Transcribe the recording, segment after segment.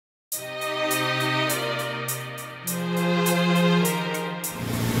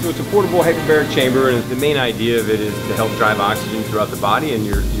it's a portable hyperbaric chamber, and the main idea of it is to help drive oxygen throughout the body, and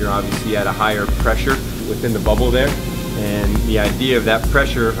you're obviously at a higher pressure within the bubble there. And the idea of that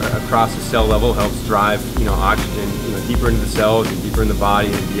pressure across the cell level helps drive, oxygen, deeper into the cells and deeper in the body,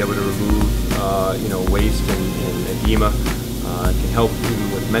 and be able to remove, waste and edema. It can help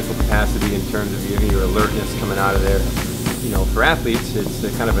even with mental capacity in terms of your alertness coming out of there. For athletes,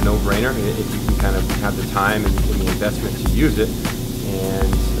 it's kind of a no-brainer if you can kind of have the time and the investment to use it.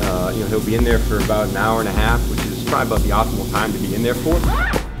 And he'll be in there for about an hour and a half, which is probably about the optimal time to be in there for.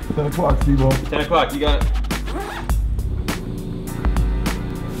 10 o'clock, T-Bone. 10 o'clock, you got it.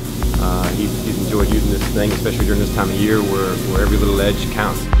 He's enjoyed using this thing, especially during this time of year where every little edge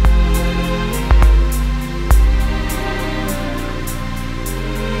counts.